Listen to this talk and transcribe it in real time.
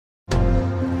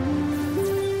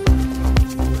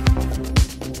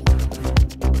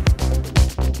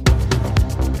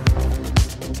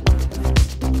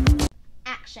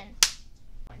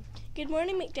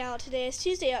morning, McDowell. Today is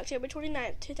Tuesday, October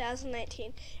 29th,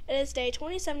 2019. It is day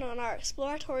 27 on our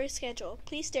exploratory schedule.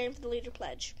 Please stand for the leader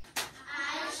pledge.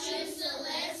 I choose to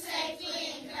live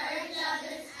safely, encourage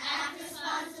others, act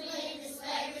responsibly, and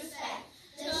display respect.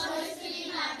 The choice to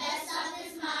be my best self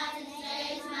is mine, and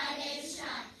today is my day to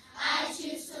shine. I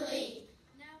choose to lead.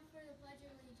 Now for the Pledge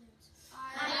of Allegiance.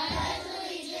 I pledge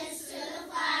allegiance to the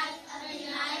flag of the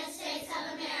United States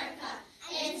of America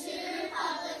and to the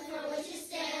republic for which it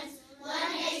stands,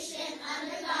 one nation,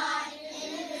 under God,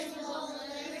 indivisible, with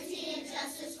liberty and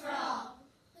justice for all.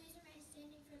 Please remain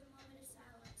standing for the moment of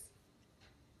silence.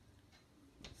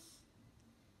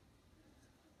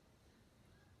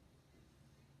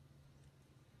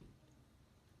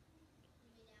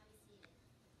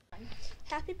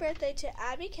 Happy birthday to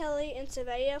Abby Kelly and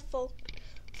Savea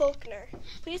Faulkner.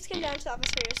 Please come down to the office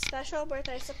for your special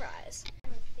birthday surprise.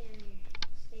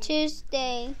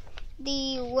 Tuesday.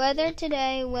 The weather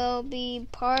today will be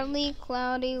partly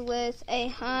cloudy with a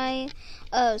high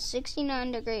of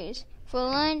 69 degrees. For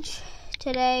lunch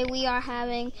today we are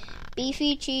having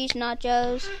beefy cheese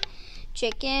nachos,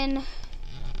 chicken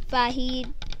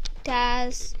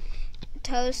fajitas,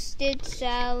 toasted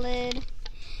salad,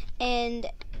 and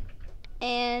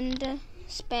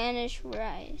Spanish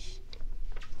rice.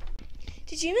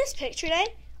 Did you miss picture day?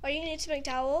 Are you new to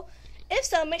McDowell? If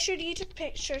so, make sure to get your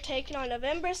picture taken on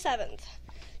November 7th.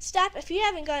 Staff, if you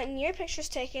haven't gotten your pictures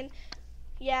taken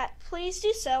yet, please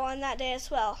do so on that day as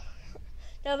well.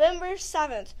 November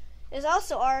 7th is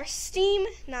also our STEAM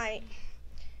night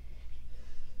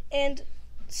and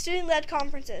student-led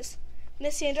conferences.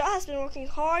 Miss Sandra has been working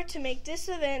hard to make this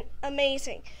event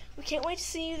amazing. We can't wait to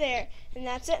see you there. And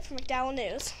that's it for McDowell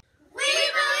News.